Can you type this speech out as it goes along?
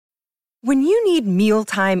When you need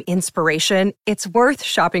mealtime inspiration, it's worth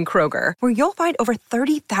shopping Kroger, where you'll find over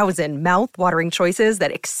 30,000 mouth-watering choices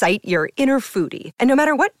that excite your inner foodie. And no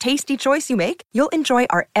matter what tasty choice you make, you'll enjoy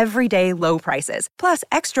our everyday low prices, plus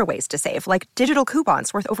extra ways to save, like digital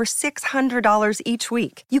coupons worth over $600 each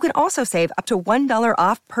week. You can also save up to $1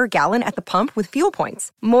 off per gallon at the pump with fuel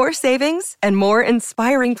points. More savings and more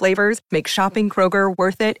inspiring flavors make shopping Kroger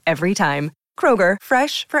worth it every time. Kroger,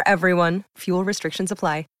 fresh for everyone. Fuel restrictions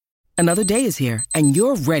apply. Another day is here, and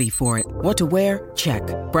you're ready for it. What to wear? Check.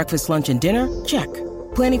 Breakfast, lunch, and dinner? Check.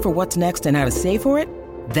 Planning for what's next and how to save for it?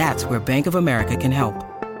 That's where Bank of America can help.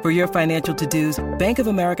 For your financial to-dos, Bank of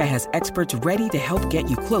America has experts ready to help get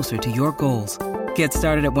you closer to your goals. Get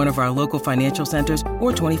started at one of our local financial centers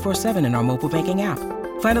or 24/7 in our mobile banking app.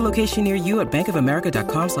 Find a location near you at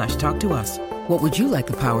bankofamerica.com/talktous. What would you like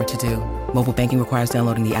the power to do? Mobile banking requires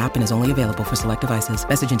downloading the app and is only available for select devices.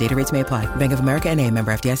 Message and data rates may apply. Bank of America N.A.,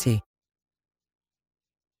 member FDIC.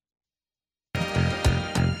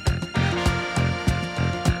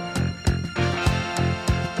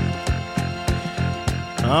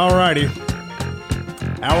 All righty.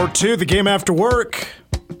 Hour 2, the game after work.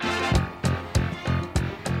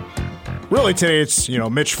 Really today it's,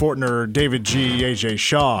 Mitch Fortner, David G., A.J.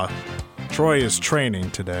 Shaw. Troy is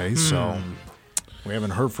training today, so we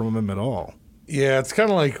haven't heard from him at all. Yeah, it's kind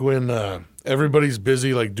of like when everybody's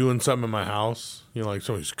busy, like doing something in my house. Like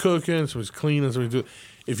somebody's cooking, somebody's cleaning, somebody's doing.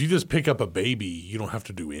 If you just pick up a baby, you don't have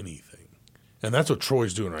to do anything. And that's what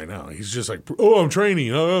Troy's doing right now. He's just like, I'm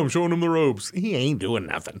training. I'm showing him the ropes. He ain't doing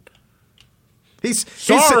nothing. He's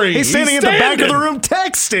standing at the back of the room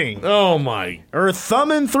texting. Oh, my. Or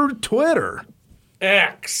thumbing through Twitter.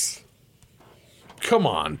 X. Come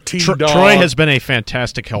on, T-Dog. Troy has been a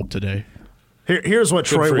fantastic help today. Here's what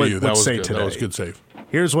Troy would say good. today. That was a good save.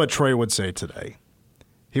 Here's what Troy would say today.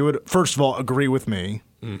 He would, first of all, agree with me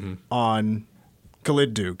on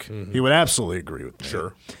Khalid Duke. He would absolutely agree with me.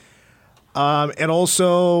 Sure. And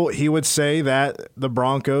also, he would say that the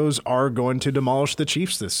Broncos are going to demolish the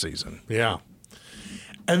Chiefs this season. Yeah.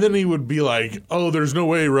 And then he would be like, there's no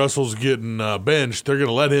way Russell's getting benched. They're going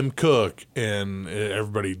to let him cook. And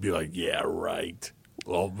everybody'd be like, yeah, right.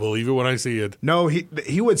 Well, believe it when I see it. No,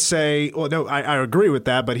 he would say, well, no, I agree with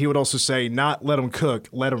that, but he would also say, not let him cook,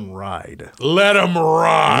 let him ride. Let him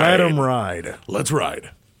ride. Let him ride. Let's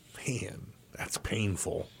ride. Man, that's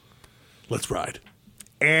painful. Let's ride.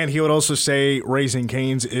 And he would also say Raising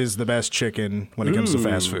Cane's is the best chicken when it comes to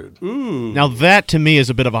fast food. Ooh. Now that to me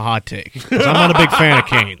is a bit of a hot take because I'm not a big fan of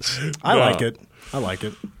Cane's. I like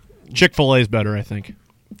it. Chick-fil-A is better, I think.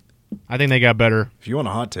 I think they got better. If you want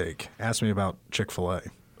a hot take, ask me about Chick-fil-A.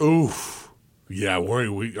 Oof. Yeah,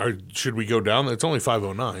 should we go down? It's only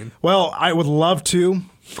 5:09. Well, I would love to.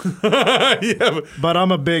 Yeah, but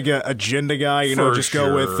I'm a big agenda guy.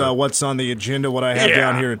 Go with what's on the agenda, what I have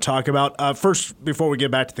down here to talk about. First, before we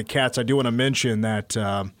get back to the Cats, I do want to mention that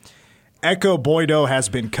Echo Boydo has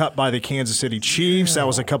been cut by the Kansas City Chiefs. That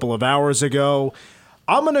was a couple of hours ago.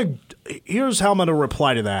 Here's how I'm going to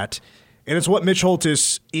reply to that, and it's what Mitch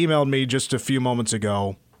Holtis emailed me just a few moments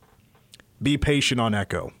ago. Be patient on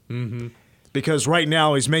Echo. Mm-hmm. Because right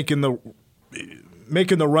now he's making the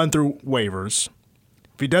run through waivers.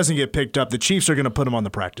 If he doesn't get picked up, the Chiefs are going to put him on the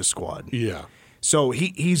practice squad. Yeah. So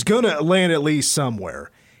he's going to land at least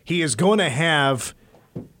somewhere. He is going to have,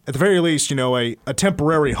 at the very least, a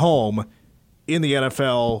temporary home in the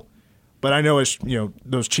NFL. But I know it's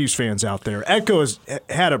those Chiefs fans out there. Echo has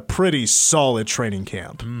had a pretty solid training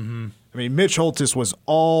camp. Mm-hmm. I mean, Mitch Holtis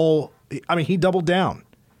he doubled down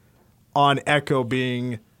on Echo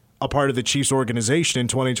being a part of the Chiefs organization in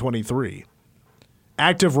 2023.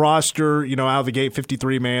 Active roster, out of the gate,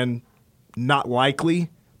 53-man, not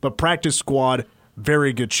likely, but practice squad,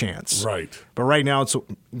 very good chance. Right. But right now it's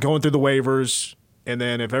going through the waivers, and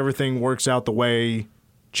then if everything works out the way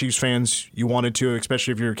Chiefs fans you wanted to,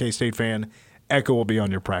 especially if you're a K-State fan, Echo will be on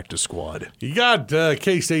your practice squad. You got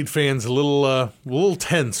K-State fans a little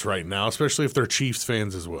tense right now, especially if they're Chiefs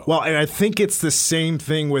fans as well. Well, and I think it's the same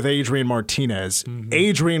thing with Adrian Martinez. Mm-hmm.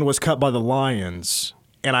 Adrian was cut by the Lions,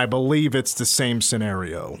 and I believe it's the same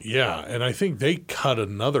scenario. Yeah, and I think they cut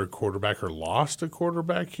another quarterback or lost a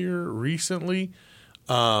quarterback here recently.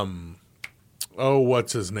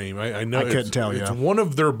 What's his name? I know. I couldn't tell you. It's one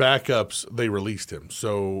of their backups. They released him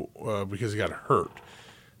because he got hurt.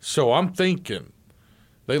 So I'm thinking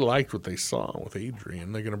they liked what they saw with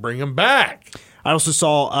Adrian. They're going to bring him back. I also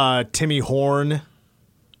saw Timmy Horn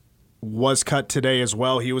was cut today as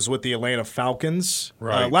well. He was with the Atlanta Falcons.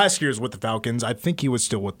 Right. Last year was with the Falcons. I think he was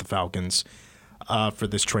still with the Falcons for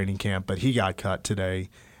this training camp, but he got cut today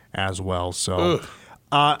as well. So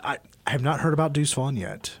I have not heard about Deuce Vaughn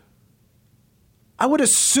yet. I would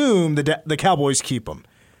assume the Cowboys keep him.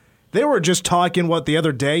 They were just talking,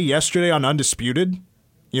 yesterday on Undisputed?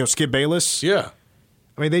 Skip Bayless? Yeah.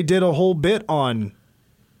 I mean, they did a whole bit on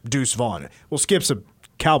Deuce Vaughn. Well, Skip's a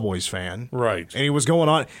Cowboys fan. Right. And he was going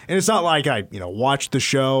on. And it's not like I, watched the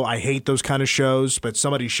show. I hate those kind of shows. But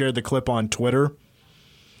somebody shared the clip on Twitter.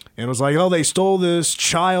 And it was like, they stole this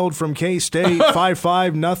child from K-State,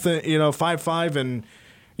 5'5", nothing, 5'5", and,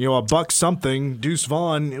 a buck something, Deuce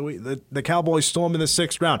Vaughn. The Cowboys stole him in the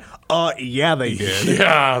 6th round. Yeah, they did.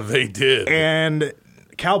 Yeah, they did. And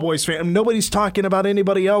Cowboys fan, nobody's talking about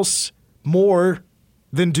anybody else more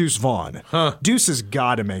than Deuce Vaughn. Huh. Deuce has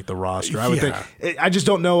got to make the roster, I would think. I just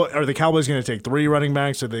don't know, are the Cowboys going to take 3 running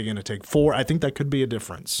backs? Are they going to take 4? I think that could be a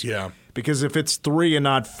difference. Yeah. Because if it's 3 and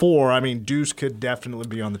not 4, I mean, Deuce could definitely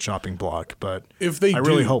be on the chopping block, but I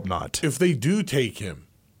really hope not. If they do take him,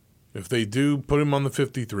 if they do put him on the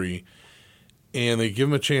 53 and they give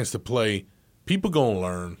him a chance to play, people going to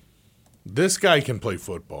learn. This guy can play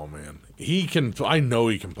football, man. I know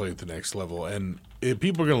he can play at the next level, and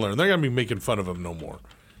people are going to learn. They're going to be making fun of him no more.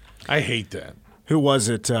 I hate that. Who was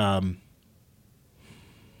it? I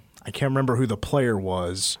can't remember who the player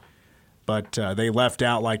was, but they left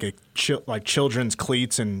out like children's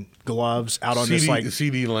cleats and gloves out on this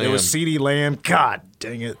CeeDee Lamb. It was CeeDee Lamb. God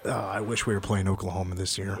dang it! I wish we were playing Oklahoma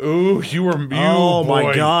this year. Ooh,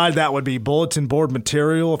 my God, that would be bulletin board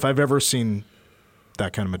material if I've ever seen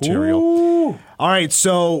that kind of material. Ooh. All right,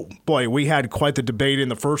 so, we had quite the debate in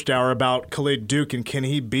the first hour about Khalid Duke and can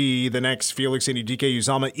he be the next Felix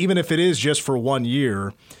Anudike-Uzomah, even if it is just for 1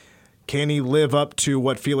 year. Can he live up to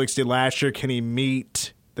what Felix did last year? Can he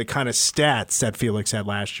meet the kind of stats that Felix had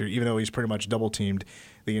last year, even though he's pretty much double-teamed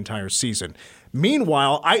the entire season?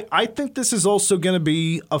 Meanwhile, I think this is also going to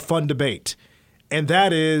be a fun debate, and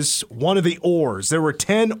that is one of the oars. There were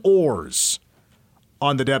 10 oars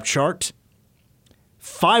on the depth chart.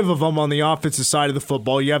 5 of them on the offensive side of the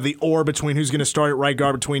football. You have the oar between who's going to start at right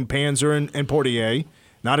guard between Panzer and Portier.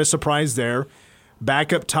 Not a surprise there.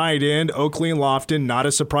 Backup tight end, Oakley and Lofton. Not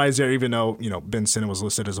a surprise there, even though Ben Sinnen was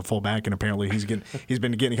listed as a fullback, and apparently he's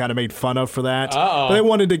been getting kind of made fun of for that. Uh-oh. But they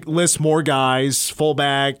wanted to list more guys,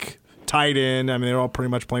 fullback, tight end. I mean, they're all pretty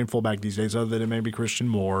much playing fullback these days, other than maybe Christian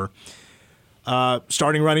Moore.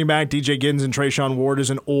 Starting running back, DJ Giddens and Trayshawn Ward is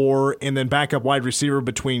an oar, and then backup wide receiver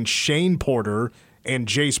between Shane Porter and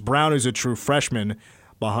Jace Brown, who's a true freshman,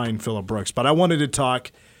 behind Phillip Brooks. But I wanted to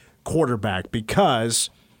talk quarterback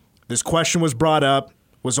because this question was brought up,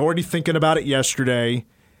 was already thinking about it yesterday,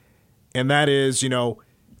 and that is,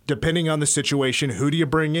 depending on the situation, who do you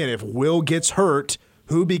bring in? If Will gets hurt,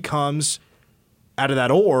 who becomes, out of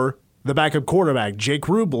that or, the backup quarterback, Jake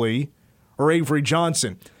Rubely or Avery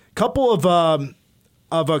Johnson? Couple of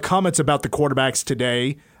comments about the quarterbacks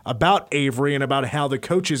today, about Avery and about how the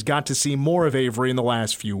coaches got to see more of Avery in the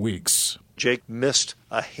last few weeks. Jake missed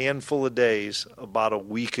a handful of days about a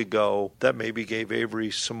week ago. That maybe gave Avery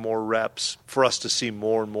some more reps for us to see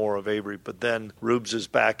more and more of Avery. But then Rubes is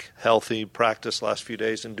back healthy, practiced last few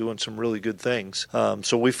days, and doing some really good things.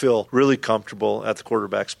 So we feel really comfortable at the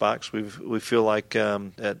quarterback spots. We feel like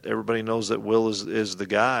that everybody knows that Will is the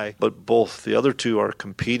guy, but both the other two are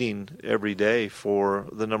competing every day for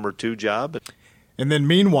the number 2 job. And then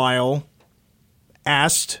meanwhile,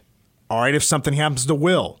 asked, all right, if something happens to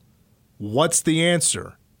Will, what's the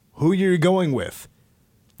answer? Who are you going with?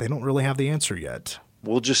 They don't really have the answer yet.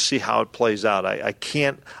 We'll just see how it plays out. I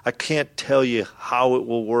can't tell you how it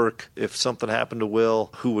will work if something happened to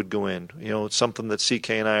Will, who would go in. It's something that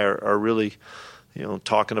CK and I are really,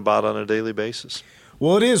 talking about on a daily basis.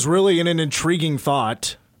 Well, it is really an intriguing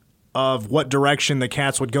thought of what direction the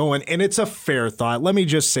Cats would go in, and it's a fair thought. Let me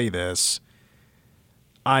just say this.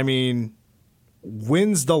 I mean,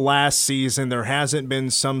 when's the last season there hasn't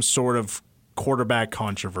been some sort of quarterback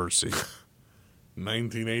controversy?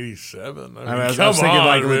 1987. I was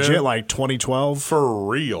thinking legit, like 2012. For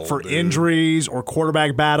real. For dude. Injuries or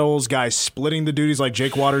quarterback battles, guys splitting the duties like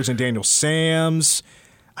Jake Waters and Daniel Sams.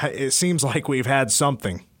 It seems like we've had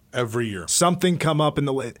something. Every year. Something come up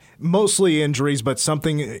mostly injuries, but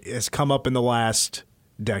something has come up in the last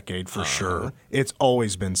decade for sure. It's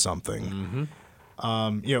always been something. Mm-hmm.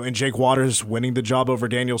 And Jake Waters winning the job over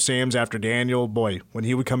Daniel Sams after Daniel, when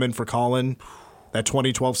he would come in for Colin, that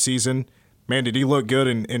 2012 season, man, did he look good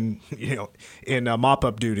in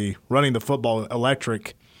mop-up duty, running the football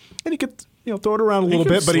electric. And he could, throw it around a little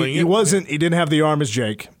bit, but he wasn't, he didn't have the arm as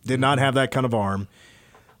Jake, did not have that kind of arm.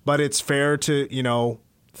 But it's fair to,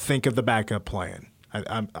 think of the backup plan.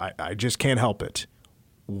 I just can't help it.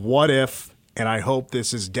 What if, and I hope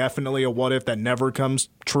this is definitely a what if that never comes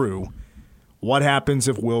true, what happens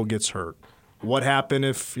if Will gets hurt? What happened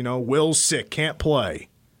if, Will's sick, can't play,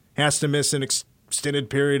 has to miss an extended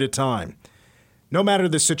period of time? No matter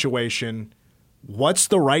the situation, what's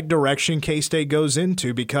the right direction K-State goes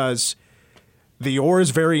into? Because the OR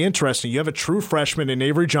is very interesting. You have a true freshman in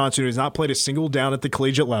Avery Johnson who has not played a single down at the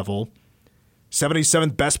collegiate level.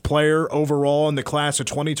 77th best player overall in the class of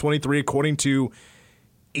 2023, according to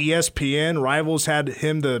ESPN. Rivals had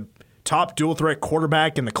him the top dual-threat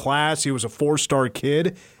quarterback in the class. He was a 4-star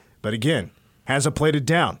kid. But again, hasn't played it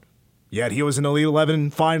down. Yet he was in the Elite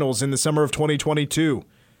 11 finals in the summer of 2022.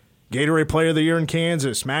 Gatorade Player of the Year in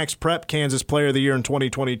Kansas. Max Prep Kansas Player of the Year in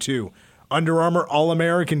 2022. Under Armour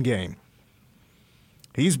All-American game.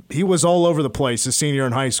 He was all over the place as senior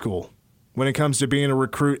in high school when it comes to being a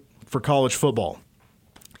recruit for college football.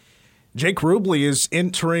 Jake Rubely is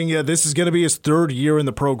entering, this is going to be his 3rd year in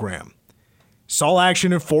the program. Saw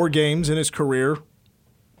action in 4 games in his career.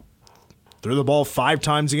 Threw the ball 5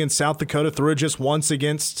 times against South Dakota, threw it just once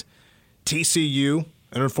against TCU,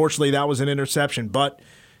 and unfortunately that was an interception. But,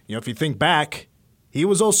 if you think back, he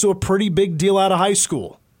was also a pretty big deal out of high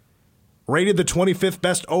school. Rated the 25th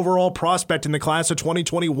best overall prospect in the class of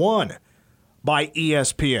 2021 by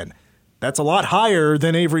ESPN. That's a lot higher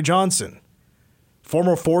than Avery Johnson.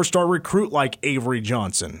 Former 4-star recruit like Avery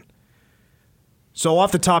Johnson. So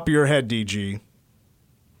off the top of your head, DG,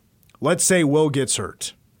 let's say Will gets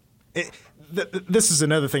hurt. This is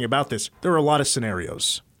another thing about this. There are a lot of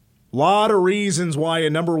scenarios. A lot of reasons why a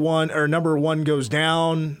number one goes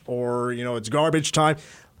down or, it's garbage time.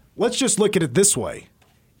 Let's just look at it this way.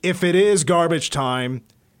 If it is garbage time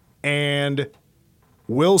and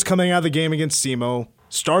Will's coming out of the game against SEMO,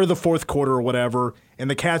 start of the 4th quarter or whatever, and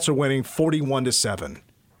the Cats are winning 41-7,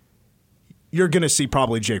 you're going to see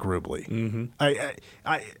probably Jake Rubely. Mm-hmm.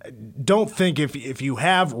 I don't think if you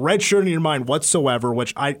have red shirt in your mind whatsoever,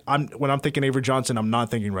 which when I'm thinking Avery Johnson, I'm not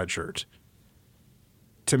thinking red shirt.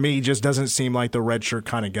 To me, he just doesn't seem like the red shirt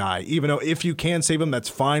kind of guy. Even though if you can save him, that's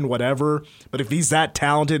fine, whatever. But if he's that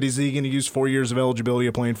talented, is he going to use 4 years of eligibility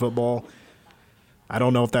of playing football? I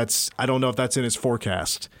don't know if that's in his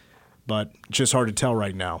forecast, but just hard to tell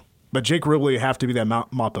right now. But Jake Rubely have to be that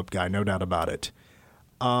mop-up guy, no doubt about it.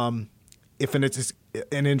 If it's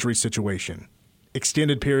an injury situation,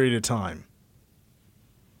 extended period of time,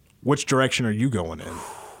 which direction are you going in?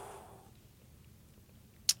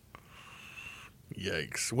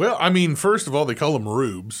 Yikes. Well, first of all, they call them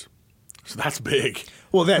Rubes, so that's big.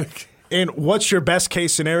 Well, and what's your best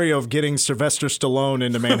case scenario of getting Sylvester Stallone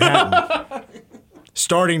into Manhattan?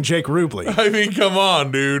 Starting Jake Rubely. Come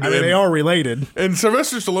on, dude. They are related. And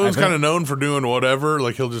Sylvester Stallone's kind of known for doing whatever.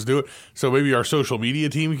 Like, he'll just do it. So maybe our social media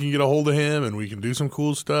team can get a hold of him and we can do some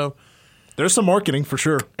cool stuff. There's some marketing for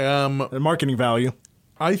sure. Marketing value.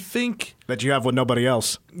 I think that you have with nobody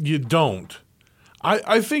else. You don't.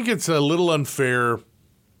 I think it's a little unfair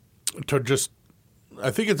to just –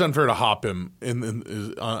 I think it's unfair to hop him in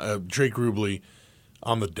Jake Rubely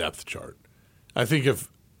on the depth chart. I think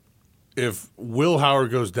if Will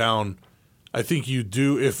Howard goes down, I think you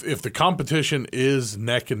do – if the competition is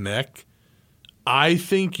neck and neck, I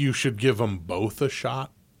think you should give them both a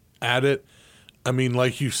shot at it.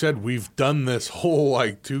 Like you said, we've done this whole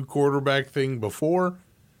 2-quarterback thing before,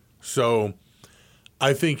 so –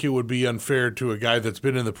 I think it would be unfair to a guy that's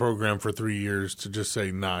been in the program for 3 years to just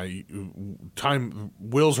say, nah,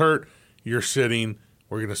 Will's hurt, you're sitting,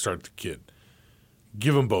 we're going to start the kid.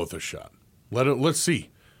 Give them both a shot. Let's see.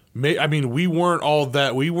 We weren't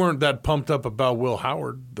that pumped up about Will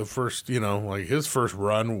Howard the first, his first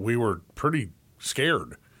run. We were pretty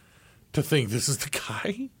scared to think this is the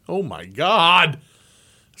guy. Oh my God.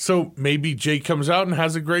 So maybe Jake comes out and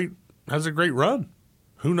has a great run.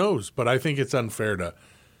 Who knows? But I think it's unfair to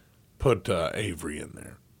put Avery in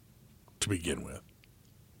there to begin with.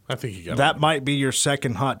 I think you got that. Might be your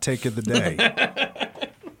second hot take of the day.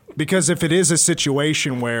 Because if it is a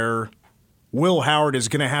situation where Will Howard is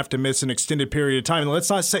going to have to miss an extended period of time, let's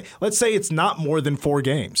say it's not more than 4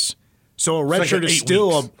 games. So a redshirt is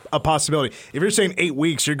still a possibility. If you're saying 8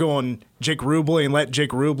 weeks, you're going Jake Rubely and let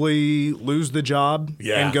Jake Rubely lose the job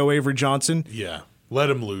and go Avery Johnson? Yeah. Let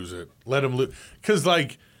him lose it. Let him lose. Because,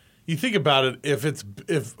 you think about it,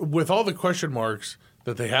 if with all the question marks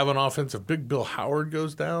that they have on offense, if Big Bill Howard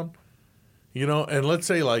goes down, and let's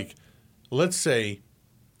say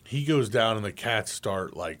he goes down and the Cats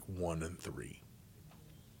start 1-3.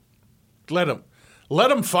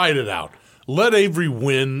 Let him fight it out. Let Avery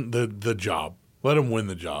win the job. Let him win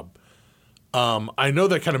the job. I know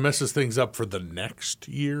that kind of messes things up for the next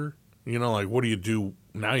year. What do you do?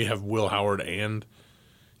 Now you have Will Howard and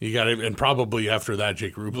you got and probably after that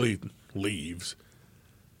Jake Rubely leaves.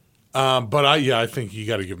 But I think you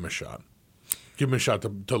got to give him a shot. Give him a shot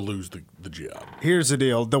to lose the job. Here's the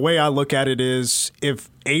deal. The way I look at it is if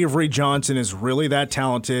Avery Johnson is really that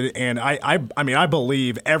talented, and I mean, I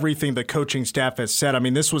believe everything the coaching staff has said. I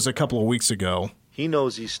mean, this was a couple of weeks ago. He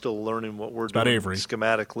knows he's still learning what we're doing Avery.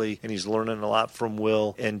 schematically, and he's learning a lot from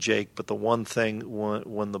Will and Jake. But the one thing,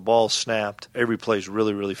 when the ball snapped, Avery plays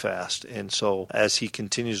really, really fast. And so as he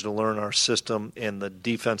continues to learn our system and the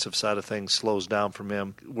defensive side of things slows down from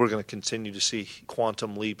him, we're going to continue to see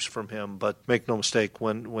quantum leaps from him. But make no mistake,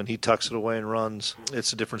 when he tucks it away and runs,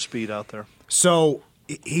 it's a different speed out there. So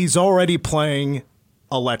he's already playing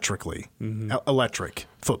electric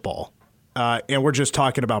football, and we're just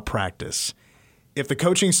talking about practice. If the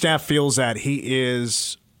coaching staff feels that he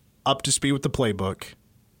is up to speed with the playbook,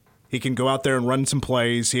 he can go out there and run some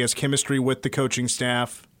plays. He has chemistry with the coaching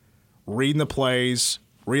staff, reading the plays,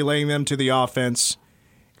 relaying them to the offense,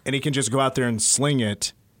 and he can just go out there and sling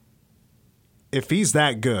it. If he's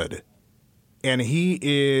that good, and he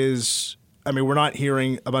is, I mean, we're not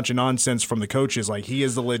hearing a bunch of nonsense from the coaches. Like, he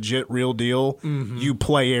is the legit real deal. You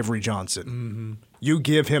play Avery Johnson. You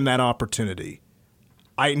give him that opportunity.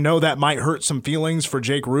 I know that might hurt some feelings for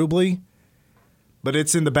Jake Rubely, but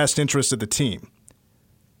it's in the best interest of the team.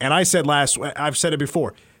 And I've said it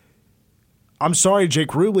before. I'm sorry, Jake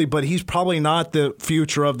Rubely, but he's probably not the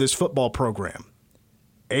future of this football program.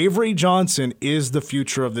 Avery Johnson is the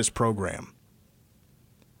future of this program.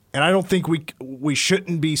 And I don't think we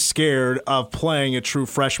shouldn't be scared of playing a true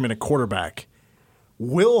freshman at quarterback.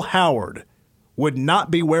 Will Howard would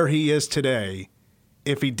not be where he is today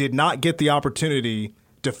if he did not get the opportunity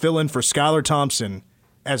to fill in for Skylar Thompson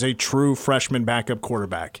as a true freshman backup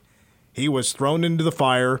quarterback. He was thrown into the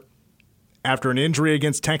fire after an injury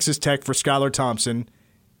against Texas Tech for Skylar Thompson,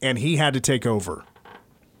 and he had to take over.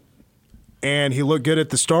 And he looked good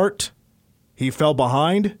at the start. He fell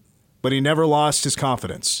behind, but he never lost his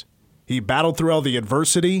confidence. He battled through all the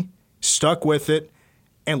adversity, stuck with it,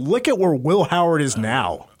 and look at where Will Howard is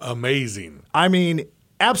now. Amazing. I mean,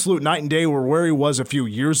 absolute night and day where he was a few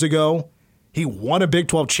years ago. He won a Big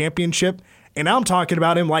 12 championship, and I'm talking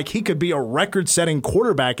about him like he could be a record-setting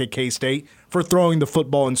quarterback at K-State for throwing the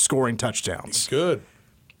football and scoring touchdowns. Good.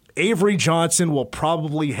 Avery Johnson will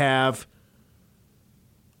probably have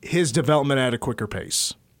his development at a quicker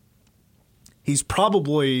pace. He's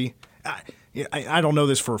probably, I don't know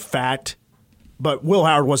this for a fact, but Will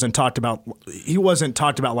Howard wasn't talked about. He wasn't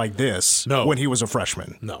talked about like this when he was a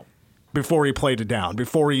freshman. No. Before he played it down,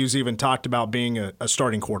 before he was even talked about being a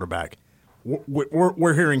starting quarterback.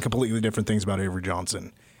 We're hearing completely different things about Avery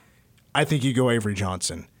Johnson. I think you go Avery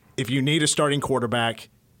Johnson. If you need a starting quarterback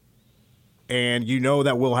and you know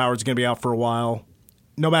that Will Howard's going to be out for a while,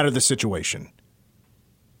 no matter the situation,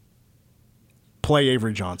 play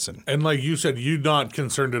Avery Johnson. And like you said, you're not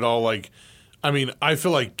concerned at all. Like, I mean, I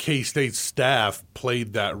feel like K-State's staff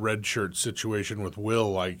played that redshirt situation with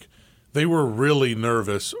Will. Like, they were really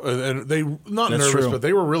nervous. And but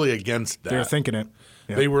they were really against that. They were thinking it.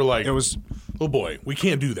 Yeah. They were like, oh boy, we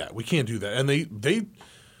can't do that. We can't do that. And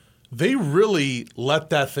they really let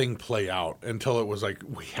that thing play out until it was like,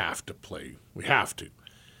 we have to play. We have to.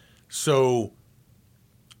 So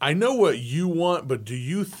I know what you want, but do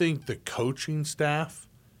you think the coaching staff,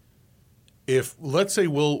 if let's say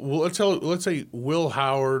Will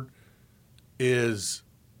Howard is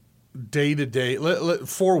day to day,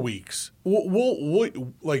 4 weeks,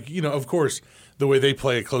 we'll like, you know, of course, the way they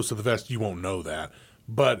play it close to the vest, you won't know that.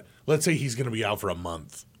 But let's say he's going to be out for a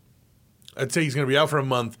month. I'd say he's going to be out for a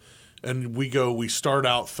month, and we start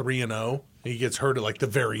out 3-0. He gets hurt at like the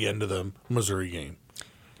very end of the Missouri game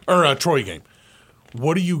or Troy game.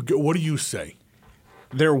 What do you say?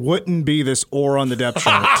 There wouldn't be this oar on the depth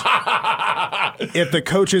chart if the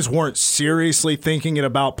coaches weren't seriously thinking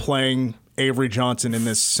about playing Avery Johnson in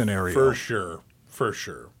this scenario. For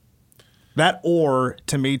sure. That oar,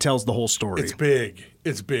 to me, tells the whole story.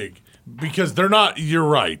 It's big. Because they're not – you're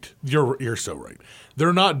right. You're so right.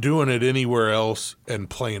 They're not doing it anywhere else and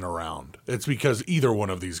playing around. It's because either one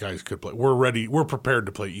of these guys could play. We're ready. We're prepared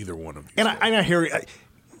to play either one of these guys. I hear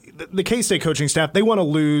the K-State coaching staff, they want to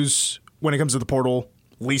lose, when it comes to the portal,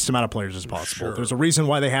 least amount of players as possible. Sure. There's a reason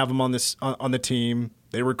why they have them on the team.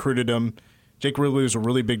 They recruited them. Jake Rubely was a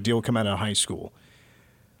really big deal coming out of high school.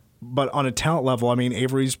 But on a talent level, I mean,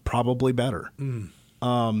 Avery's probably better.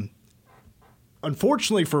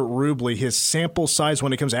 Unfortunately for Rubely, his sample size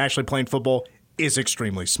when it comes to actually playing football is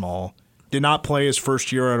extremely small. Did not play his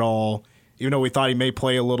first year at all. Even though we thought he may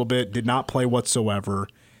play a little bit, did not play whatsoever.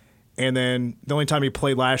 And then the only time he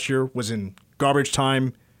played last year was in garbage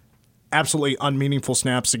time, absolutely unmeaningful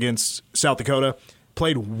snaps against South Dakota.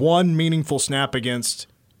 Played one meaningful snap against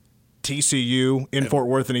TCU in Fort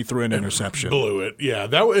Worth, and he threw an interception. Blew it. Yeah,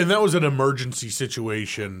 that was an emergency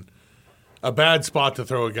situation. A bad spot to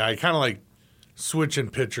throw a guy, kind of like switching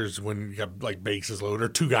pitchers when you got like bases loaded or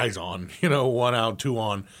two guys on, one out, two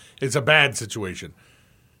on. It's a bad situation.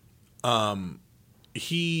 You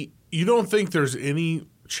don't think there's any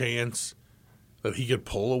chance that he could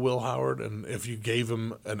pull a Will Howard, and if you gave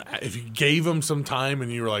him some time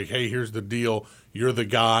and you were like, hey, here's the deal, you're the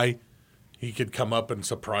guy, he could come up and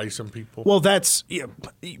surprise some people? Well, that's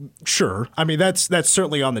sure. I mean, that's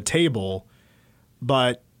certainly on the table,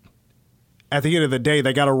 but at the end of the day,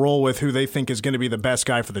 they got to roll with who they think is going to be the best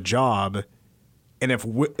guy for the job. And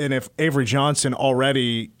if Avery Johnson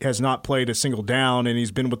already has not played a single down and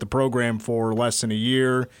he's been with the program for less than a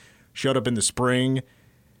year, showed up in the spring,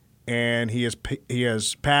 and he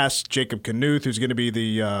has passed Jacob Knuth, who's going to be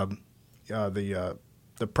the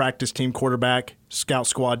practice team quarterback, scout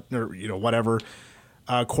squad, or whatever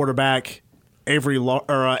quarterback. Adrian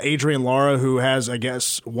Lara, who has, I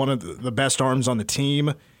guess, one of the best arms on the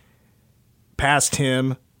team, passed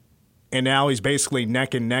him, and now he's basically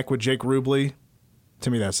neck and neck with Jake Rubely.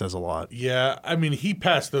 To me, that says a lot. Yeah, I mean, he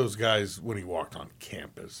passed those guys when he walked on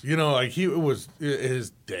campus. It was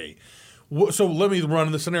his day. So let me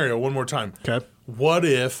run the scenario one more time. Okay. What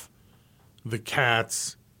if the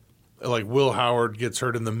Cats, like Will Howard, gets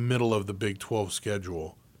hurt in the middle of the Big 12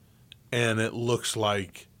 schedule, and it looks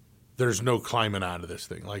like there's no climbing out of this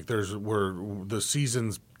thing? Like where the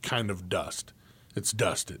season's kind of dust. It's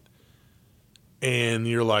dusted. And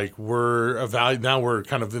you're like, now we're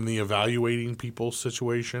kind of in the evaluating people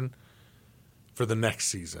situation for the next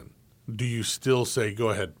season. Do you still say, go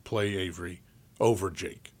ahead, play Avery over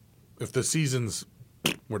Jake? If the season's,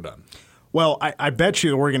 we're done. Well, I bet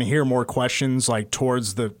you we're going to hear more questions like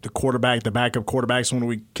towards the quarterback, the backup quarterbacks when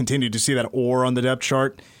we continue to see that or on the depth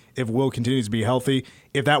chart. If Will continues to be healthy,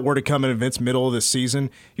 if that were to come in events middle of the season,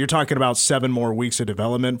 you're talking about 7 more weeks of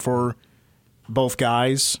development for both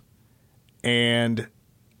guys. And,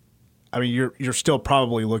 I mean, you're still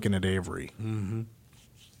probably looking at Avery. Mm-hmm.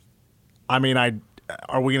 I mean,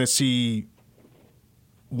 are we going to see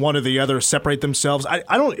one or the other separate themselves?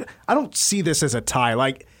 I don't see this as a tie.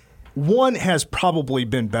 Like, one has probably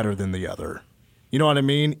been better than the other. You know what I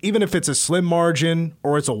mean? Even if it's a slim margin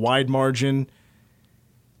or it's a wide margin,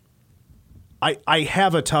 I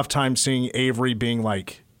have a tough time seeing Avery being,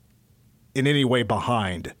 like, in any way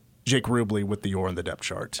behind Jake Rubely with the or in the depth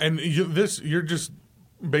chart. And you're just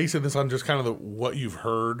basing this on just kind of what you've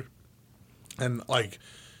heard, and like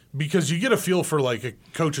because you get a feel for like a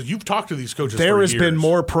coach. You've talked to these coaches. There has years. been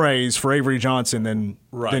more praise for Avery Johnson than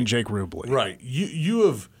Jake Rubely. Right. You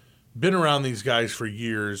have been around these guys for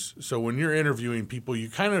years, so when you're interviewing people, you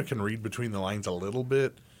kind of can read between the lines a little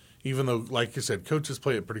bit. Even though, like you said, coaches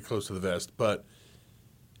play it pretty close to the vest, but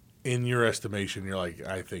in your estimation, you're like,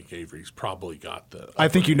 I think Avery's probably got the. I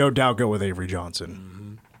think you no doubt go with Avery Johnson.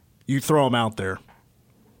 Mm-hmm. You throw him out there.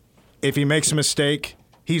 If he makes a mistake,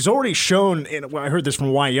 he's already shown. And I heard this from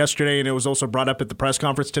Wyatt yesterday, and it was also brought up at the press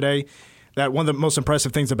conference today. That one of the most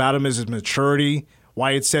impressive things about him is his maturity.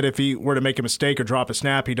 Wyatt said if he were to make a mistake or drop a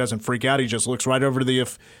snap, he doesn't freak out. He just looks right over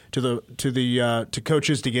to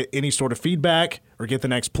coaches to get any sort of feedback or get the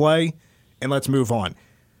next play, and let's move on.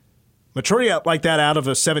 Maturity like that out of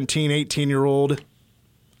a 17, 18-year-old,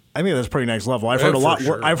 I think that's pretty next level. I've heard a lot.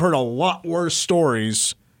 Sure. I've heard a lot worse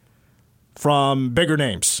stories from bigger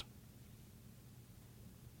names.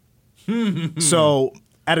 So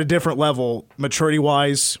at a different level,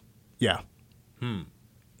 maturity-wise, yeah.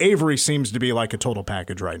 Avery seems to be like a total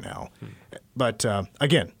package right now. But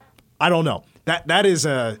again, I don't know. That is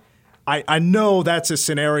I know that's a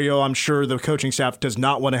scenario I'm sure the coaching staff does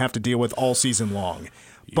not want to have to deal with all season long.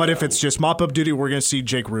 But if it's just mop-up duty, we're going to see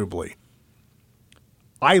Jake Rubely.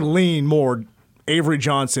 I lean more Avery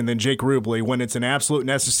Johnson than Jake Rubely when it's an absolute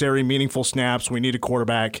necessary, meaningful snaps. We need a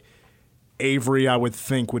quarterback. Avery, I would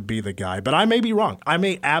think, would be the guy. But I may be wrong. I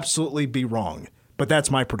may absolutely be wrong. But that's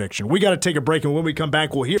my prediction. We got to take a break, and when we come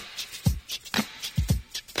back, we'll hear.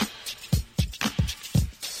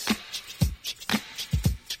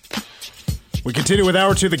 We continue with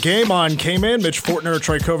Hour 2 of the game on K-Man. Mitch Fortner,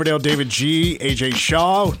 Troy Coverdale, David G., A.J.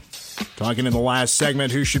 Shaw. Talking in the last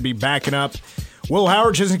segment who should be backing up Will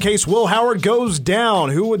Howard, just in case Will Howard goes down.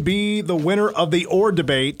 Who would be the winner of the or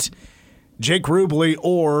debate? Jake Rubely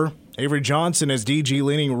or Avery Johnson, as DG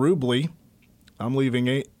leaning Rubely. I'm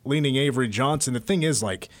leaning Avery Johnson. The thing is,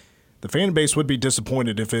 like, the fan base would be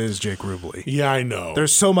disappointed if it is Jake Rubely. Yeah, I know.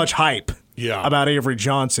 There's so much hype about Avery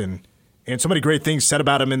Johnson. And so many great things said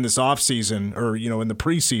about him in this offseason or, in the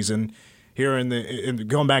preseason, here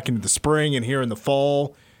going back into the spring and here in the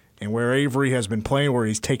fall. and where Avery has been playing, where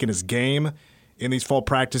he's taken his game in these fall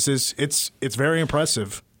practices, it's very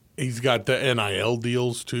impressive. He's got the NIL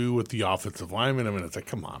deals, too, with the offensive lineman. I mean, it's like,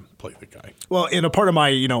 come on, play the guy. Well, in a part of my,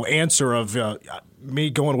 answer of me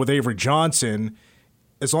going with Avery Johnson,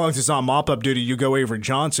 as long as it's not mop-up duty, you go Avery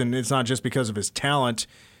Johnson. It's not just because of his talent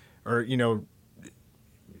or,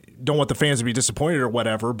 don't want the fans to be disappointed or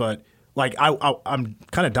whatever, but, like, I'm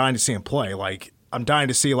kind of dying to see him play. Like, I'm dying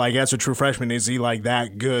to see, like, as a true freshman, is he, like,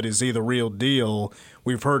 that good? Is he the real deal?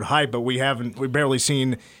 We've heard hype, but we've barely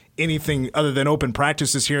seen anything other than open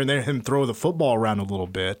practices here and there, him throw the football around a little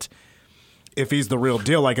bit. If he's the real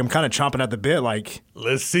deal, like, I'm kind of chomping at the bit, like,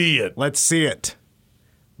 let's see it.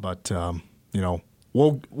 But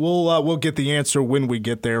we'll get the answer when we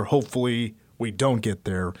get there. Hopefully, we don't get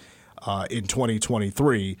there in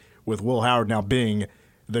 2023 with Will Howard now being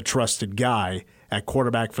the trusted guy at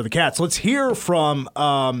quarterback for the Cats. Let's hear from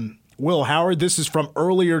Will Howard. This is from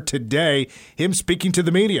earlier today, him speaking to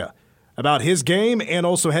the media about his game and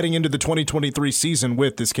also heading into the 2023 season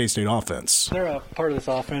with this K-State offense. Is there a part of this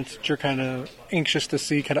offense that you're kind of anxious to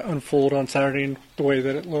see kind of unfold on Saturday and the way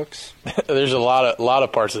that it looks? There's a lot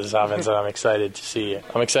of parts of this offense that I'm excited to see.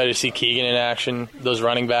 I'm excited to see Keegan in action, those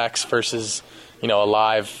running backs versus, a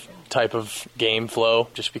live type of game flow,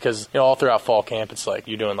 just because all throughout fall camp it's like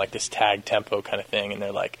you're doing like this tag tempo kind of thing and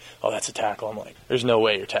they're like, oh, that's a tackle. I'm like, there's no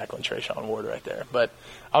way you're tackling Trayshawn Ward right there. But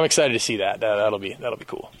I'm excited to see that. That'll be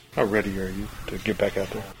cool. How ready are you to get back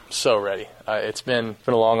out there? So ready. It's been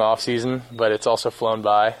a long off season, but it's also flown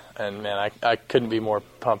by, and man, I couldn't be more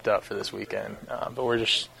pumped up for this weekend. But we're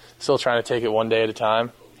just still trying to take it one day at a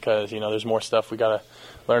time because there's more stuff we gotta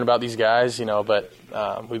learn about these guys, but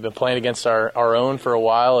we've been playing against our own for a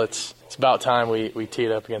while. It's about time we tee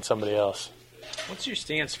it up against somebody else. What's your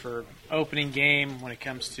stance for opening game when it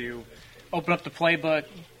comes to open up the playbook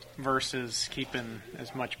versus keeping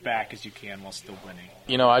as much back as you can while still winning?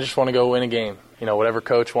 I just want to go win a game. Whatever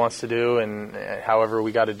coach wants to do and however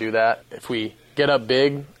we got to do that. If we get up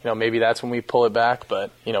big, maybe that's when we pull it back.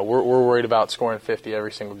 But, we're worried about scoring 50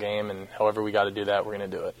 every single game, and however we got to do that, we're going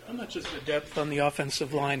to do it. How much has the depth on the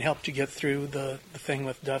offensive line helped you get through the thing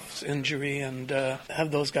with Duff's injury and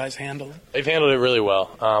have those guys handled? They've handled it really well.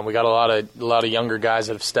 We got a lot of younger guys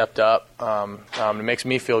that have stepped up. It makes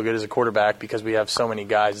me feel good as a quarterback because we have so many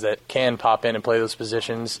guys that can pop in and play those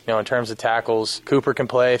positions. In terms of tackles, Cooper can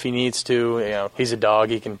play if he needs to. He's a dog.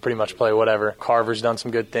 He can pretty much play whatever. Carver's done some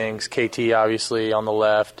good things. KT, obviously, on the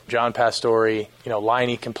left. John Pastore,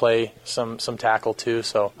 Liney can play some tackle too.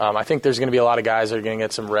 So I think there's going to be a lot of guys that are going to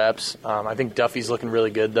get some reps. I think Duffy's looking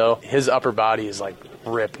really good, though. His upper body is like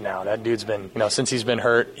ripped now. That dude's been, since he's been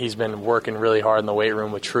hurt, he's been working really hard in the weight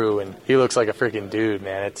room with True, and he looks like a freaking dude,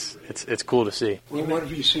 man. It's cool to see. Well, what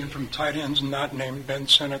have you seen from tight ends not named Ben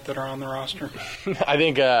Sinnott that are on the roster? I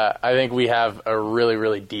think we have a really,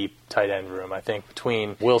 really deep tight end room. I think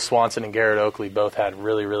between Will Swanson and Garrett Oakley both had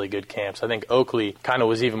really, really good camps. I think Oakley kind of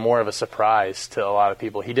was even more of a surprise to a lot of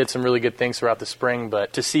people. He did some really good things throughout the spring,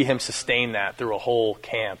 but to see him sustain that through a whole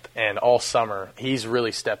camp and all summer, he's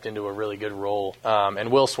really stepped into a really good role. And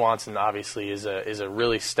Will Swanson obviously is a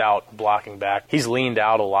really stout blocking back. He's leaned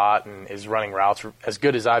out a lot and is running routes as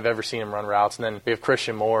good as I've ever seen him run routes. And then we have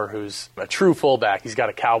Christian Moore, who's a true fullback. He's got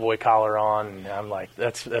a cowboy collar on, and I'm like,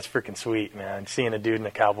 that's freaking sweet, man. Seeing a dude in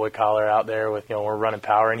a cowboy collar out there with, we're running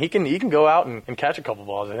power, and he can go out and catch a couple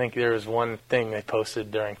balls. I think there was one thing they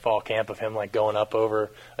posted during fall camp of him like going up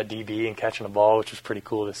over a DB and catching a ball, which was pretty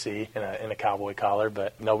cool to see in a cowboy collar.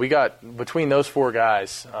 But no, we got between those four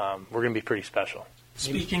guys, we're going to be pretty special.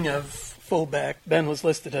 Speaking of fullback, Ben was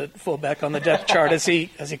listed at fullback on the depth chart. Has he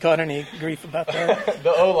caught any grief about that?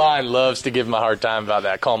 The O-line loves to give him a hard time about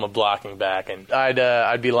that, call him a blocking back, and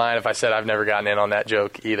I'd be lying if I said I've never gotten in on that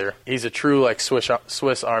joke either. He's a true like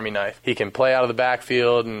Swiss Army knife. He can play out of the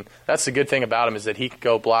backfield, and that's the good thing about him is that he can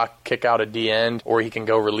go block, kick out a D end, or he can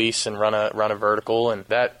go release and run a vertical, and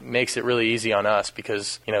that makes it really easy on us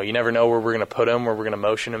because you never know where we're going to put him, where we're going to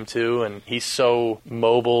motion him to, and he's so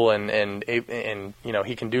mobile and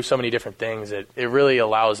he can do so many different things. It really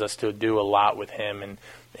allows us to do a lot with him and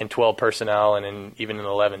in 12 personnel and even in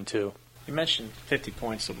 11 too. You mentioned 50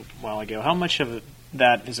 points a while ago. How much of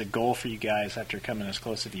that is a goal for you guys after coming as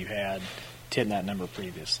close as you had to hitting that number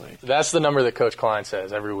previously? That's the number that Coach Klein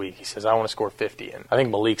says every week. He says, I want to score 50. And I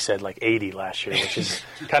think Malik said like 80 last year, which is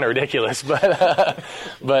kind of ridiculous. But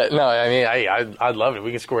no, I mean, I'd love it. If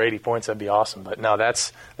we could score 80 points, that'd be awesome. But no,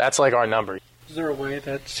 that's like our number. Is there a way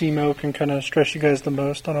that SEMO can kind of stress you guys the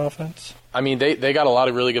most on offense? I mean, they got a lot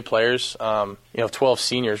of really good players. 12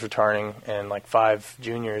 seniors returning and like 5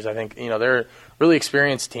 juniors. I think, they're a really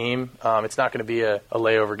experienced team. It's not going to be a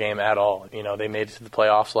layover game at all. They made it to the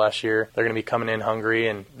playoffs last year. They're going to be coming in hungry,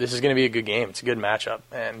 and this is going to be a good game. It's a good matchup,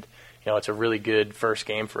 and it's a really good first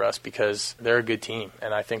game for us because they're a good team,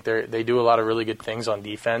 and I think they do a lot of really good things on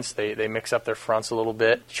defense. They mix up their fronts a little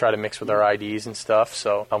bit, try to mix with our IDs and stuff.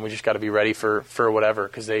 So we just got to be ready for whatever,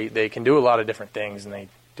 because they can do a lot of different things, and they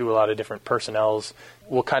do a lot of different personnels.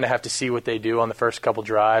 We'll kind of have to see what they do on the first couple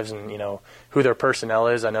drives and, who their personnel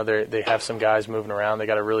is. I know they have some guys moving around. They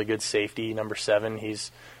got a really good safety, number 7.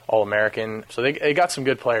 He's All-American. So they got some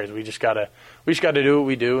good players. We just got to do what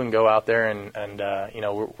we do and go out there and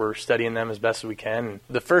we're studying them as best as we can.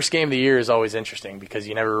 The first game of the year is always interesting because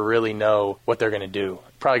you never really know what they're going to do.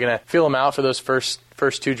 Probably going to feel them out for those first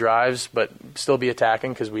 2 drives, but still be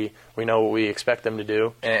attacking because we know what we expect them to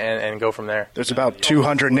do and go from there. There's about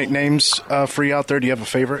 200 nicknames for you out there. Do you have a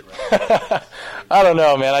favorite? I don't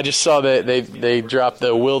know, man. I just saw that they dropped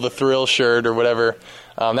the Will the Thrill shirt or whatever.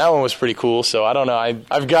 That one was pretty cool. So I don't know.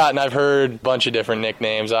 I've heard a bunch of different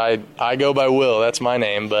nicknames. I go by Will. That's my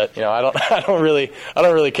name. But I don't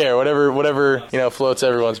really care. Whatever floats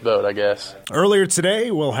everyone's boat, I guess. Earlier today,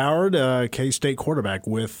 Will Howard, K-State quarterback,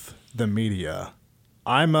 with the media.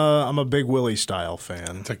 I'm a big Willie style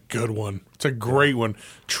fan. It's a good one. It's a great one.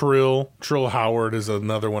 Trill Howard is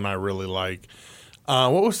another one I really like.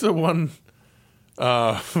 What was the one?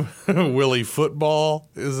 Willie Football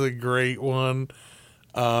is a great one.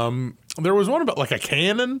 There was one about like a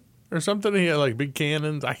cannon or something. He had like big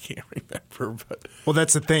cannons. I can't remember, but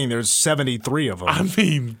that's the thing. There's 73 of them. I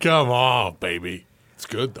mean, come on, baby. It's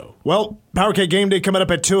good though. Well, Power K Game Day coming up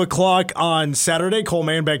at 2:00 on Saturday. Cole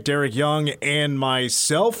Manbeck, Derek Young, and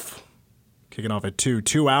myself. Kicking off at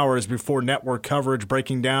 2 hours before network coverage,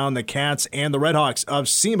 breaking down the Cats and the Redhawks of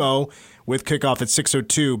SEMO with kickoff at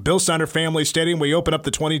 6:02. Bill Steiner Family Stadium. We open up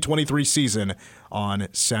the 2023 season on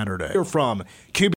Saturday. From QB